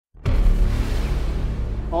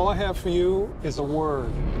All I have for you is a word.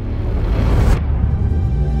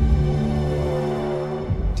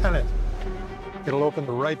 Tenet. It'll open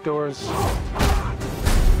the right doors,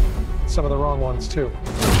 some of the wrong ones, too.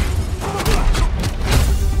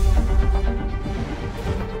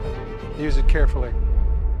 Use it carefully.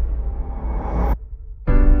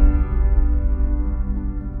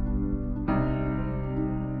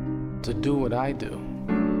 To do what I do,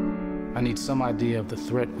 I need some idea of the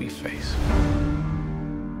threat we face.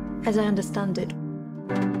 As I understand it,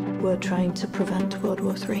 we're trying to prevent World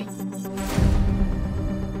War III.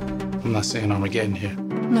 I'm not saying Armageddon here.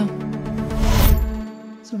 No.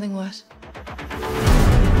 Something worse.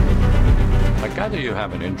 I gather you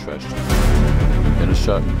have an interest in a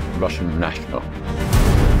certain Russian national.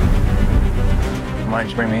 Why don't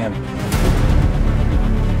you bring me in?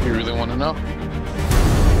 You really want to know?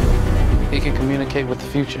 He can communicate with the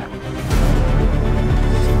future.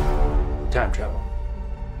 Time travel.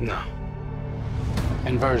 No.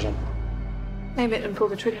 Inversion. Aim it and pull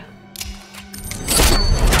the trigger.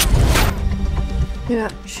 You're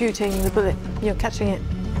not shooting the bullet, you're catching it.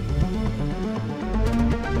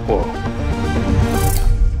 Whoa.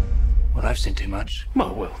 Well, I've seen too much.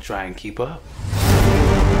 Well, we'll try and keep up.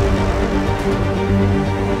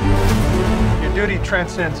 Your duty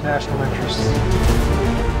transcends national interests.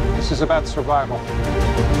 This is about survival.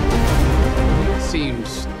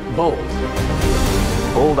 Seems bold.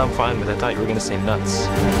 Bold, I'm fine with. I thought you were gonna say nuts.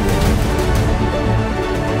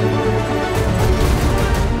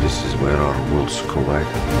 This is where our worlds collide.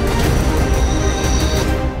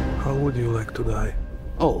 How would you like to die?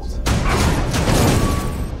 Old.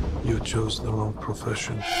 You chose the wrong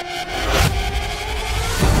profession.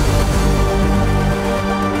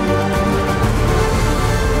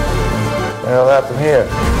 Well, happened here.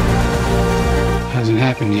 Hasn't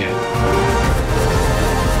happened yet.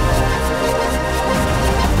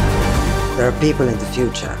 There are people in the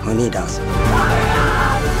future who need us.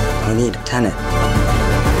 Who need Tenet.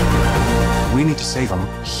 We need to save them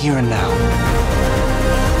here and now.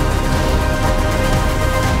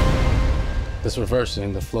 This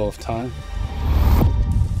reversing the flow of time.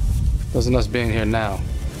 Doesn't us being here now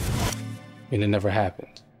mean it never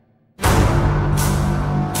happened?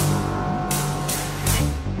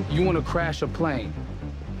 You want to crash a plane?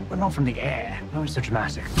 But not from the air. No, it's so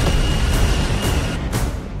dramatic.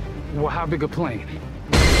 Well, how big a plane?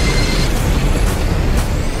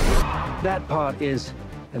 That part is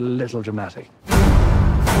a little dramatic.